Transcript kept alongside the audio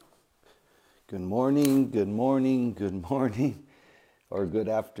Good morning, good morning, good morning, or good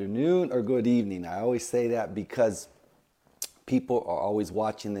afternoon, or good evening. I always say that because people are always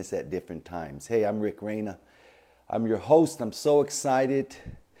watching this at different times. Hey, I'm Rick Reyna. I'm your host. I'm so excited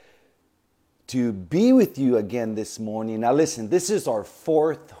to be with you again this morning. Now, listen, this is our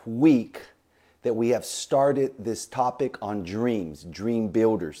fourth week that we have started this topic on dreams, dream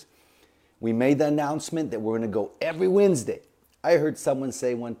builders. We made the announcement that we're going to go every Wednesday. I heard someone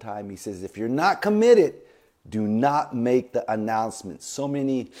say one time, he says, if you're not committed, do not make the announcement. So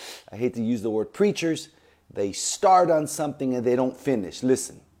many, I hate to use the word preachers, they start on something and they don't finish.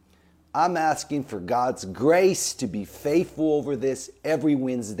 Listen, I'm asking for God's grace to be faithful over this every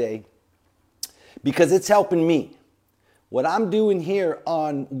Wednesday because it's helping me. What I'm doing here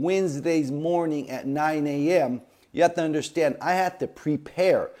on Wednesdays morning at 9 a.m., you have to understand, I had to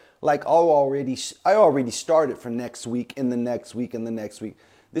prepare. Like I already started for next week and the next week and the next week.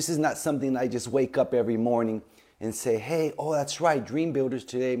 This is not something I just wake up every morning and say, hey, oh, that's right, Dream Builders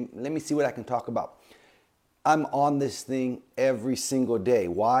today. Let me see what I can talk about. I'm on this thing every single day.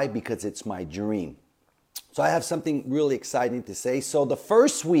 Why? Because it's my dream. So I have something really exciting to say. So the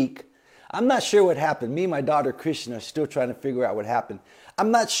first week, I'm not sure what happened. Me and my daughter Christian are still trying to figure out what happened. I'm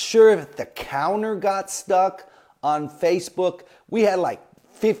not sure if the counter got stuck on Facebook. We had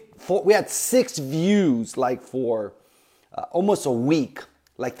we had 6 views for almost a week.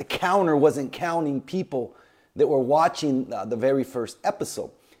 Like the counter wasn't counting people that were watching the very first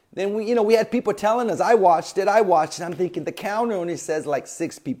episode. Then we had people telling us, I watched it. I'm thinking the counter only says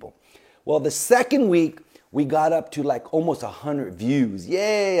 6 people. Well, the second week we got up to almost 100 views.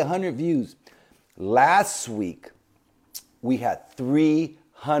 Yay, 100 views. Last week we had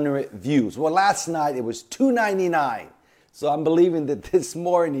 300 views. Well, last night it was 299. So I'm believing that this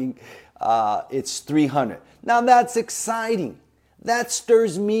morning it's 300. Now that's exciting. That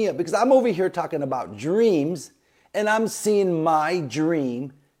stirs me up because I'm over here talking about dreams and I'm seeing my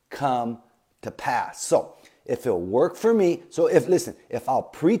dream come to pass. So if it'll work for me, if I'll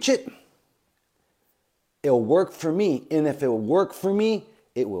preach it, it'll work for me. And if it'll work for me,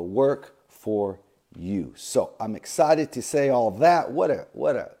 it will work for you. So I'm excited to say all that. What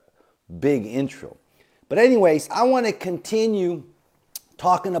a big intro. But anyways, I want to continue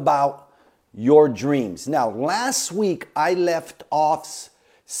talking about your dreams. Now, last week I left off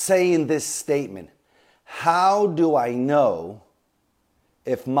saying this statement. How do I know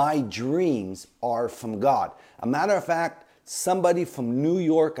if my dreams are from God? A matter of fact, somebody from New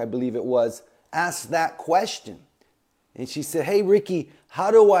York, I believe it was, asked that question. And she said, hey, Ricky,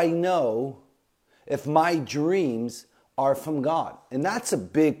 how do I know if my dreams are from God? And that's a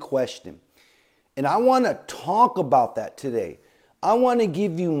big question. And I want to talk about that today. I want to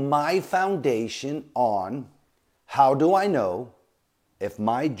give you my foundation on how do I know if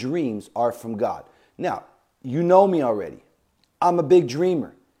my dreams are from God. Now, you know me already. I'm a big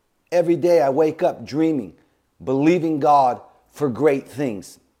dreamer. Every day I wake up dreaming, believing God for great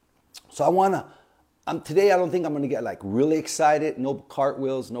things. So today I don't think I'm going to get really excited. No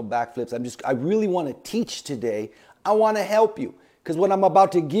cartwheels, no backflips. I really want to teach today. I want to help you. Because what I'm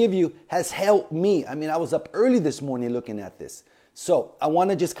about to give you has helped me. I mean, I was up early this morning looking at this. So I want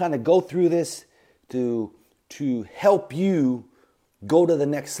to just kind of go through this to help you go to the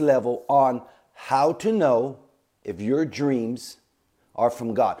next level on how to know if your dreams are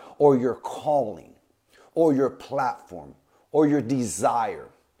from God, or your calling, or your platform, or your desire,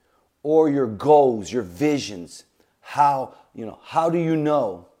 or your goals, your visions. How do you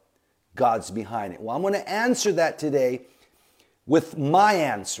know God's behind it? Well, I'm going to answer that today with my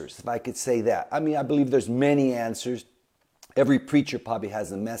answers, if I could say that. I mean, I believe there's many answers. Every preacher probably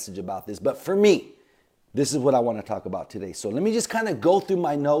has a message about this. But for me, this is what I want to talk about today. So let me just kind of go through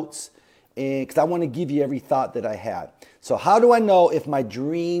my notes because I want to give you every thought that I had. So how do I know if my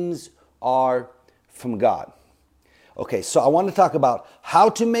dreams are from God? Okay, so I want to talk about how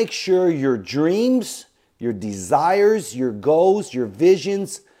to make sure your dreams, your desires, your goals, your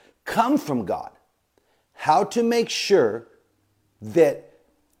visions come from God. How to make sure that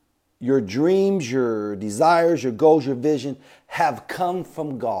your dreams, your desires, your goals, your vision have come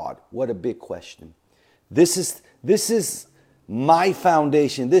from God. What a big question. This is my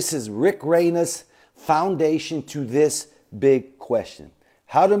foundation. This is Rick Reyna's foundation to this big question.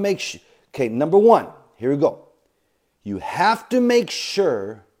 How to make sure. Okay, number 1, here we go. You have to make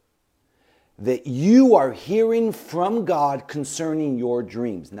sure that you are hearing from God concerning your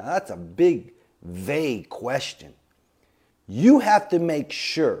dreams. Now, that's a big, vague question. You have to make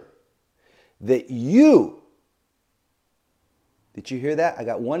sure that did you hear that? I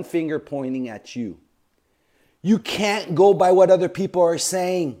got one finger pointing at you. You can't go by what other people are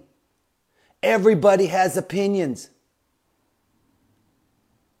saying. Everybody has opinions.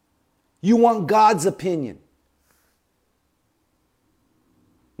 You want God's opinion.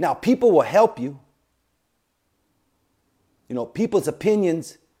 Now, people will help you. You know, people's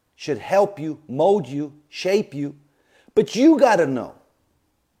opinions should help you, mold you, shape you. But you got to know.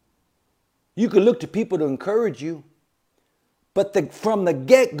 You can look to people to encourage you. But from the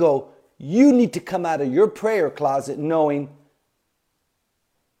get-go, you need to come out of your prayer closet knowing,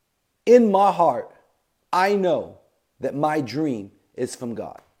 in my heart, I know that my dream is from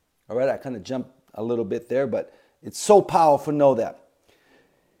God. All right, I kind of jumped a little bit there, but it's so powerful to know that.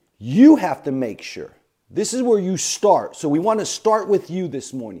 You have to make sure. This is where you start. So we want to start with you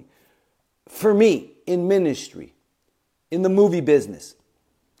this morning. For me, in ministry, in the movie business,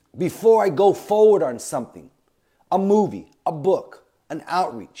 before I go forward on something, a movie, a book, an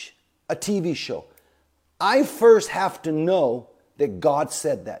outreach, a TV show, I first have to know that God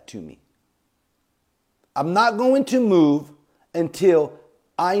said that to me. I'm not going to move until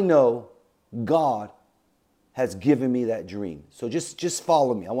I know God has given me that dream. So just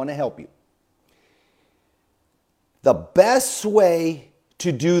follow me. I want to help you. The best way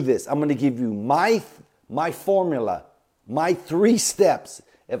to do this, I'm going to give you my formula, my 3 steps.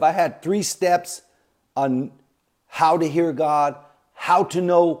 If I had 3 steps on how to hear God, how to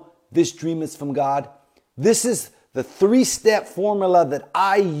know this dream is from God, this is the 3-step formula that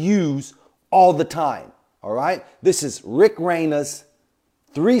I use all the time. All right? This is Rick Reyna's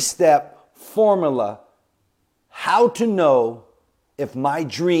 3-step formula, how to know if my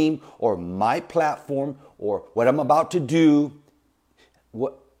dream or my platform or what I'm about to do,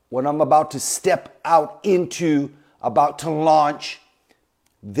 what I'm about to step out into, about to launch,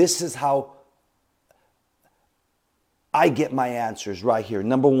 this is how I get my answers right here.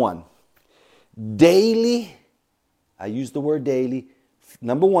 Number 1, daily, I use the word daily.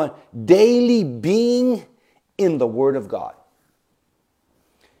 Number 1, daily being in the Word of God.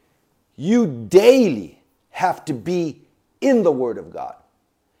 You daily have to be in the Word of God.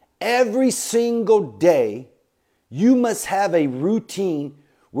 Every single day, you must have a routine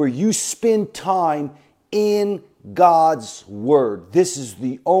where you spend time in God's Word. This is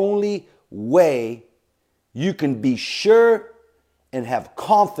the only way you can be sure and have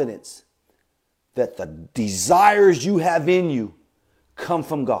confidence that the desires you have in you come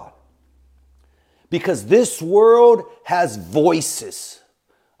from God. Because this world has voices.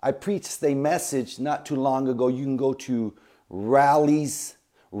 I preached a message not too long ago. You can go to Rally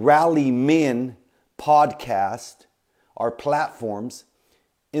Men podcast, our platforms,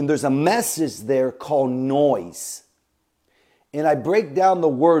 and there's a message there called noise. And I break down the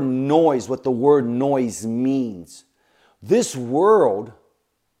word noise, what the word noise means. This world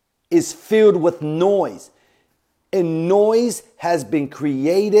is filled with noise. And noise has been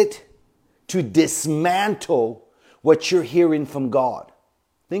created to dismantle what you're hearing from God.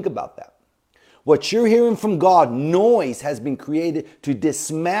 Think about that. What you're hearing from God, noise has been created to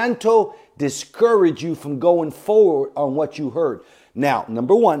dismantle, discourage you from going forward on what you heard. Now,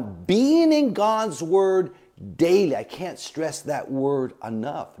 number 1, being in God's Word daily. I can't stress that word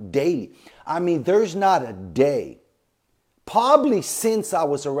enough. Daily. I mean, there's not a day, probably since I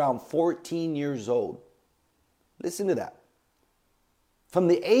was around 14 years old. Listen to that. From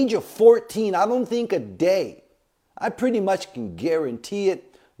the age of 14, I don't think a day, I pretty much can guarantee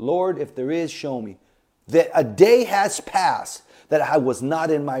it, Lord, if there is, show me, that a day has passed that I was not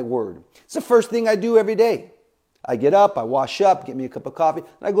in my Word. It's the first thing I do every day. I get up, I wash up, get me a cup of coffee,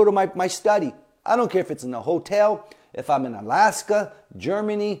 and I go to my study. I don't care if it's in a hotel, if I'm in Alaska,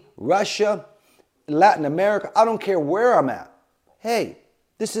 Germany, Russia, Latin America. I don't care where I'm at. Hey,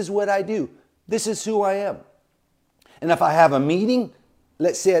 this is what I do. This is who I am. And if I have a meeting,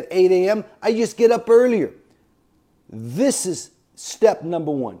 let's say at 8 a.m., I just get up earlier. This is step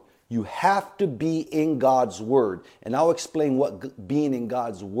number 1. You have to be in God's Word. And I'll explain what being in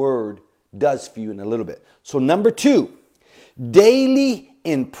God's Word does for you in a little bit. So number 2, daily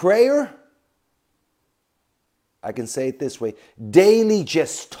in prayer. I can say it this way. Daily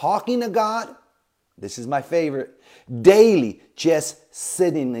just talking to God. This is my favorite. Daily just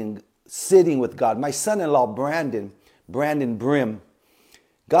sitting with God. My son-in-law, Brandon Brim,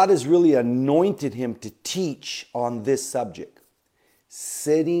 God has really anointed him to teach on this subject.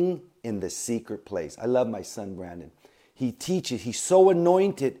 Sitting in the secret place. I love my son, Brandon. He teaches. He's so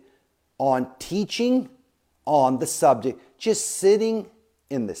anointed on teaching on the subject. Just sitting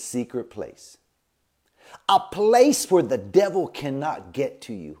in the secret place. A place where the devil cannot get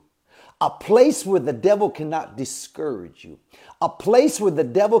to you. A place where the devil cannot discourage you. A place where the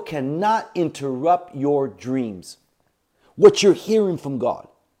devil cannot interrupt your dreams. What you're hearing from God.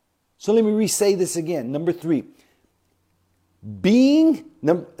 So let me re-say this again. Number 3, being,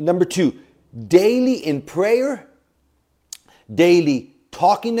 number 2, daily in prayer, daily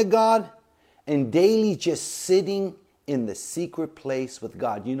talking to God, and daily just sitting in the secret place with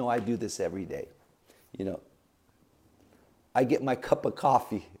God. You know, I do this every day. You know, I get my cup of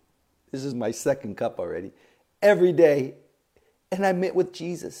coffee. This is my second cup already. Every day. And I met with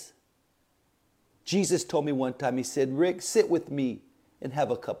Jesus. Jesus told me one time, he said, Rick, sit with me and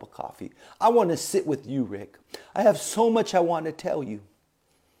have a cup of coffee. I want to sit with you, Rick. I have so much I want to tell you.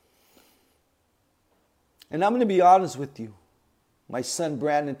 And I'm going to be honest with you. My son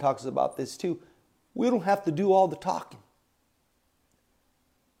Brandon talks about this too. We don't have to do all the talking.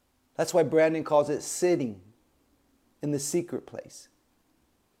 That's why Brandon calls it sitting in the secret place.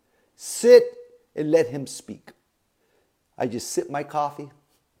 Sit and let him speak. I just sip my coffee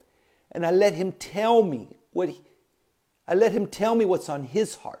and I let him tell me what's on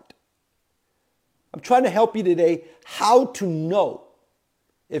his heart. I'm trying to help you today how to know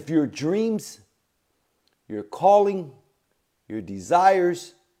if your dreams, your calling, your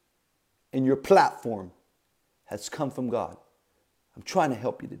desires, and your platform has come from God. I'm trying to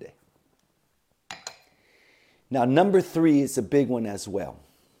help you today. Now, number 3 is a big one as well.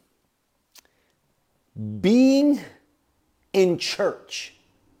 Being in church.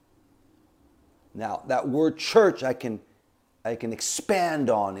 Now, that word church, I can expand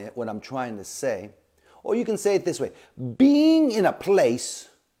on it, what I'm trying to say. Or you can say it this way. Being in a place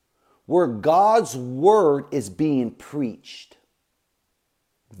where God's word is being preached.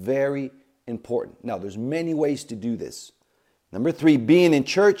 Very important. Now, there's many ways to do this. Number 3, being in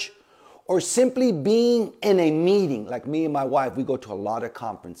church or simply being in a meeting. Like me and my wife, we go to a lot of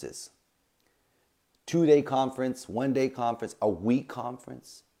conferences. 2-day conference, 1-day conference, a week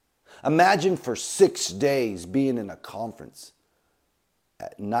conference. Imagine for 6 days being in a conference.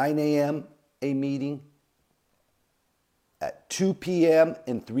 At 9 a.m. a meeting. At 2 p.m.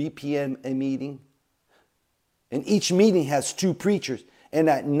 and 3 p.m. a meeting. And each meeting has 2 preachers. And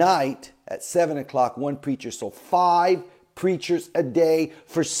at night, at 7 o'clock, 1 preacher. So 5 preachers a day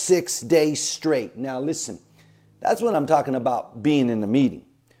for 6 days straight. Now listen, that's what I'm talking about being in the meeting.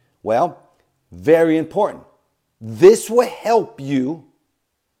 Well, very important. This will help you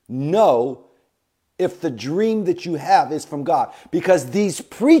know if the dream that you have is from God. Because these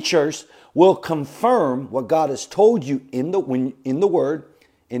preachers will confirm what God has told you in the Word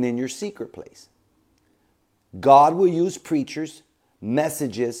and in your secret place. God will use preachers,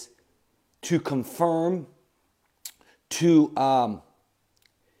 messages to confirm, to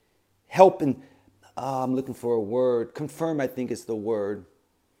help in, I'm looking for a word. Confirm, I think is the word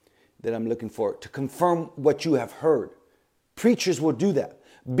that I'm looking for. To confirm what you have heard. Preachers will do that.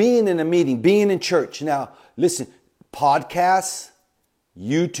 Being in a meeting, being in church. Now, listen, podcasts,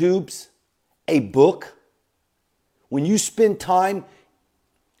 YouTubes, a book. When you spend time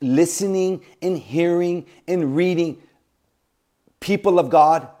listening and hearing and reading people of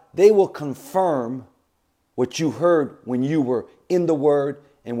God, they will confirm what you heard when you were in the Word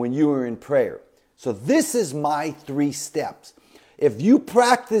and when you were in prayer. So this is my 3 steps. If you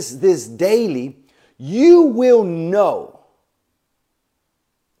practice this daily, you will know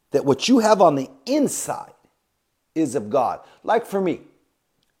that what you have on the inside is of God. Like for me,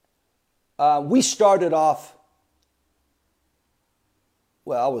 we started off,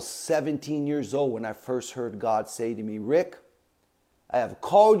 well, I was 17 years old when I first heard God say to me, Rick, I have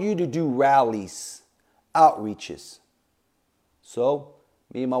called you to do rallies, outreaches. So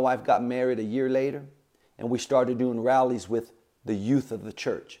me and my wife got married a year later, and we started doing rallies with the youth of the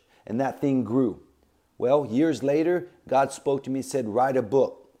church. And that thing grew. Well, years later, God spoke to me and said, write a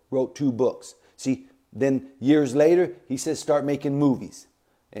book. Wrote 2 books. See, then years later, he says, start making movies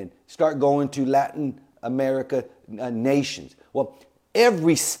and start going to Latin America nations. Well,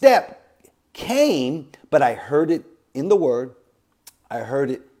 every step came, but I heard it in the Word. I heard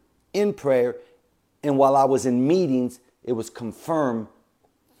it in prayer. And while I was in meetings, it was confirmed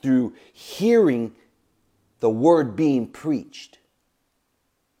through hearing the Word being preached.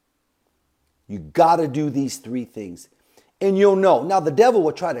 You got to do these 3 things. And you'll know. Now, the devil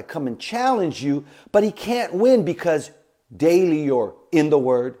will try to come and challenge you, but he can't win because daily you're in the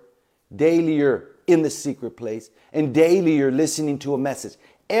Word, daily you're in the secret place, and daily you're listening to a message.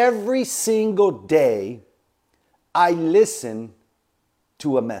 Every single day, I listen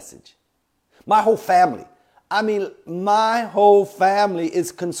to a message. My whole family. My whole family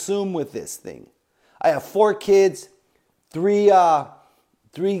is consumed with this thing. I have 4 kids, 3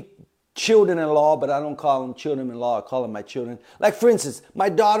 children-in-law, but I don't call them children-in-law. I call them my children. Like, for instance, my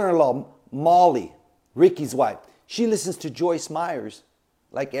daughter-in-law, Molly, Ricky's wife, she listens to Joyce Myers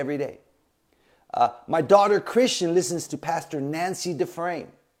like every day. My daughter Christian listens to Pastor Nancy Dufresne.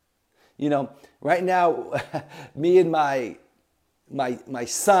 You know, right now, me and my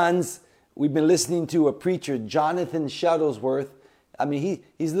sons, we've been listening to a preacher, Jonathan Shuttlesworth. I mean,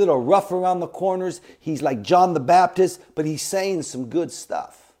 he's a little rough around the corners. He's like John the Baptist, but he's saying some good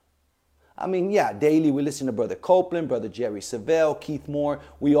stuff. I mean, yeah, daily we listen to Brother Copeland, Brother Jerry Savelle, Keith Moore.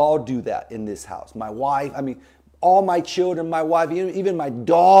 We all do that in this house. My wife, I mean, all my children, my wife, even my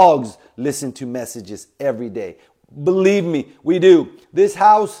dogs listen to messages every day. Believe me, we do. This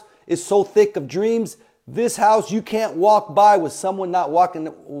house is so thick of dreams. This house, you can't walk by with someone not walking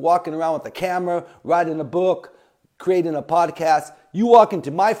around with a camera, writing a book, creating a podcast. You walk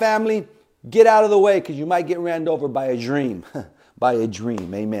into my family, get out of the way because you might get ran over by a dream. By a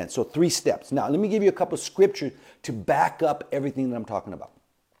dream, amen. So 3 steps. Now, let me give you a couple of scriptures to back up everything that I'm talking about.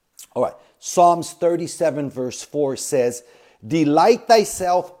 All right, Psalms 37 verse 4 says, delight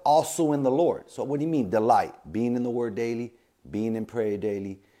thyself also in the Lord. So what do you mean delight? Being in the Word daily, being in prayer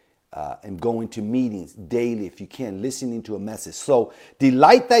daily, and going to meetings daily if you can, listening to a message. So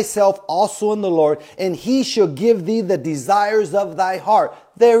delight thyself also in the Lord, and he shall give thee the desires of thy heart.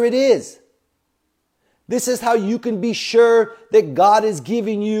 There it is. This is how you can be sure that God is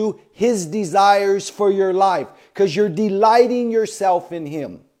giving you his desires for your life, because you're delighting yourself in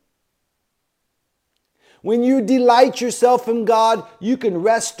him. When you delight yourself in God, you can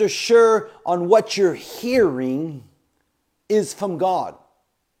rest assured on what you're hearing is from God.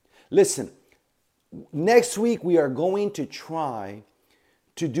 Listen, next week we are going to try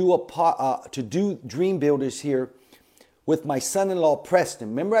to do Dream Builders here with my son-in-law Preston.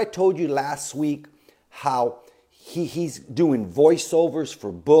 Remember I told you last week how he's doing voiceovers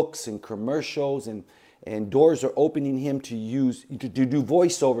for books and commercials, and doors are opening him to do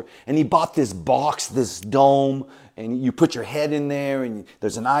voiceover. And he bought this box, this dome, and you put your head in there, and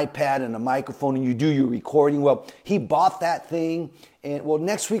there's an iPad and a microphone, and you do your recording. Well, he bought that thing, and well,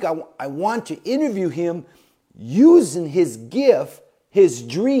 next week I want to interview him using his gift, his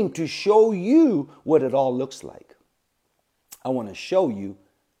dream, to show you what it all looks like. I want to show you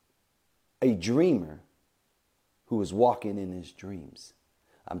a dreamer who is walking in his dreams.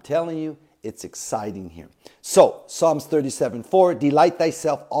 I'm telling you, it's exciting here. So, Psalms 37:4, delight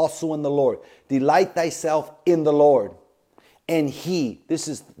thyself also in the Lord. Delight thyself in the Lord. And he, this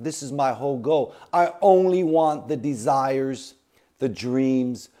is my whole goal. I only want the desires, the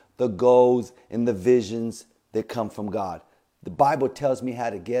dreams, the goals, and the visions that come from God. The Bible tells me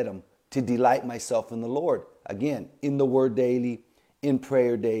how to get them, to delight myself in the Lord. Again, in the Word daily, in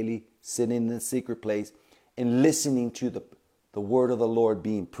prayer daily, sitting in the secret place, and listening to the word of the Lord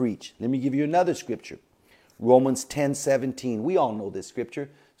being preached. Let me give you another scripture. Romans 10:17. We all know this scripture.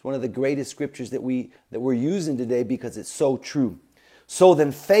 It's one of the greatest scriptures that we're using today because it's so true. So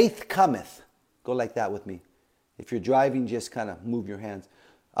then faith cometh. Go like that with me. If you're driving, just kind of move your hands.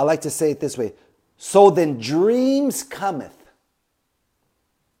 I like to say it this way. So then dreams cometh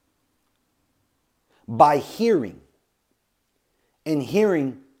by hearing, and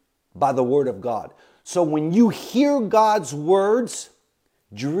hearing by the word of God. So when you hear God's words,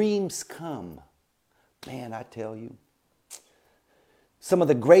 dreams come. Man, I tell you, some of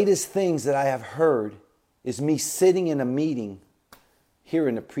the greatest things that I have heard is me sitting in a meeting,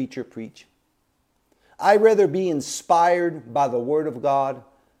 hearing a preacher preach. I'd rather be inspired by the word of God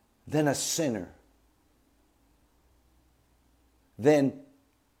than a sinner, than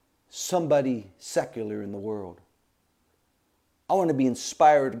somebody secular in the world. I want to be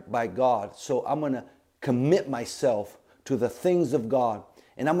inspired by God, so I'm going to commit myself to the things of God.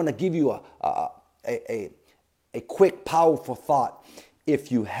 And I'm going to give you a quick, powerful thought.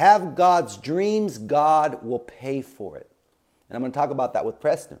 If you have God's dreams, God will pay for it. And I'm going to talk about that with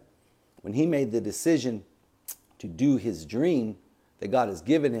Preston. When he made the decision to do his dream that God has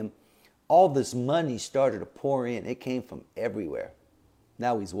given him, all this money started to pour in. It came from everywhere.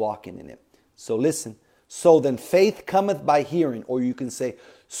 Now he's walking in it. So listen. So then faith cometh by hearing, or you can say,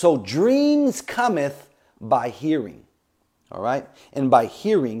 so dreams cometh by hearing. All right? And by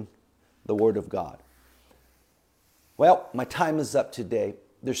hearing the word of God. Well, my time is up today.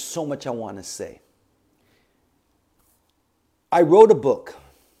 There's so much I want to say. I wrote a book.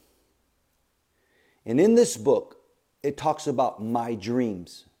 And in this book, it talks about my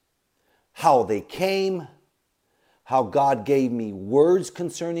dreams, how they came, how God gave me words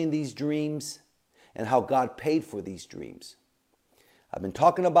concerning these dreams, and how God paid for these dreams. I've been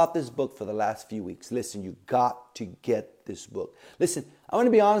talking about this book for the last few weeks. Listen, you got to get this book. Listen, I want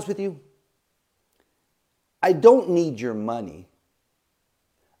to be honest with you. I don't need your money.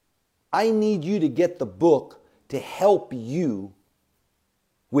 I need you to get the book to help you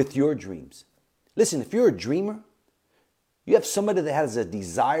with your dreams. Listen, if you're a dreamer, you have somebody that has a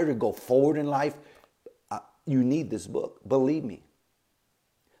desire to go forward in life, you need this book. Believe me.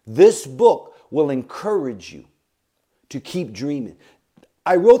 This book will encourage you to keep dreaming.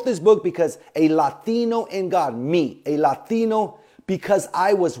 I wrote this book because a Latino in God, me, a Latino, because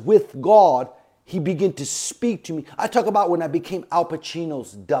I was with God, he began to speak to me. I talk about when I became Al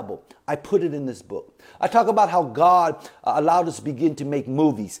Pacino's double. I put it in this book. I talk about how God allowed us to begin to make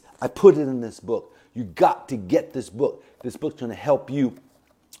movies. I put it in this book. You got to get this book. This book's going to help you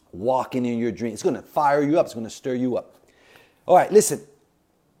walking in your dream. It's going to fire you up. It's going to stir you up. All right, listen.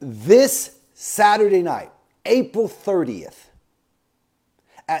 This Saturday night, April 30th,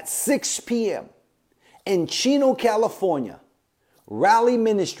 at 6 p.m. in Chino, California, Rally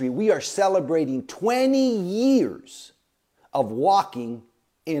Ministry, we are celebrating 20 years of walking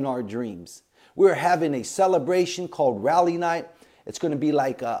in our dreams. We're having a celebration called Rally Night. It's going to be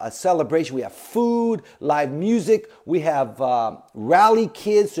like a celebration. We have food, live music. We have rally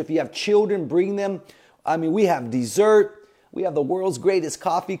kids. So if you have children, bring them. I mean, we have dessert. We have the world's greatest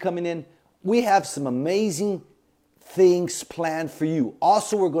coffee coming in. We have some amazing things planned for you.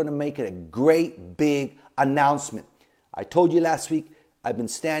 Also, we're going to make it a great big announcement. I told you last week, I've been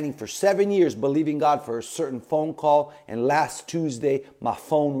standing for 7 years believing God for a certain phone call. And last Tuesday, my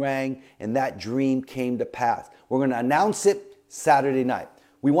phone rang and that dream came to pass. We're going to announce it Saturday night.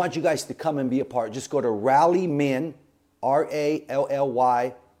 We want you guys to come and be a part. Just go to rallymin,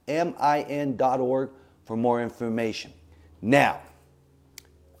 RALLYMIN.org for more information. Now,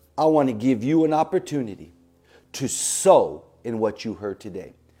 I want to give you an opportunity to sow in what you heard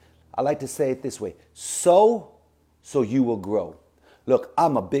today. I like to say it this way: sow so you will grow. Look,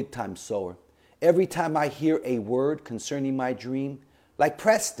 I'm a big time sower. Every time I hear a word concerning my dream, like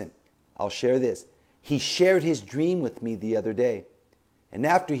Preston, I'll share this. He shared his dream with me the other day. And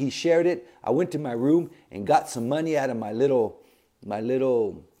after he shared it, I went to my room and got some money out of my little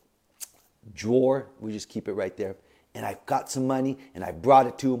drawer. We just keep it right there. And I got some money and I brought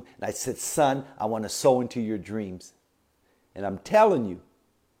it to him. And I said, son, I want to sow into your dreams. And I'm telling you,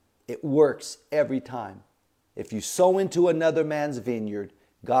 it works every time. If you sow into another man's vineyard,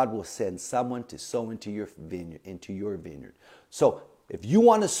 God will send someone to sow into your vineyard. So if you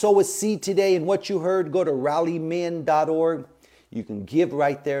want to sow a seed today in what you heard, go to rallymin.org. You can give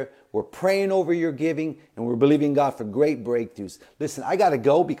right there. We're praying over your giving and we're believing God for great breakthroughs. Listen, I got to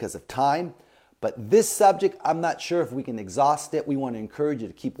go because of time. But this subject, I'm not sure if we can exhaust it. We want to encourage you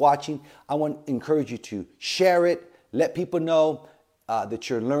to keep watching. I want to encourage you to share it. Let people know that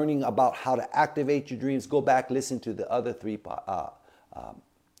you're learning about how to activate your dreams. Go back, listen to the other three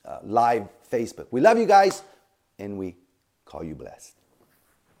live Facebook. We love you guys, and we call you blessed.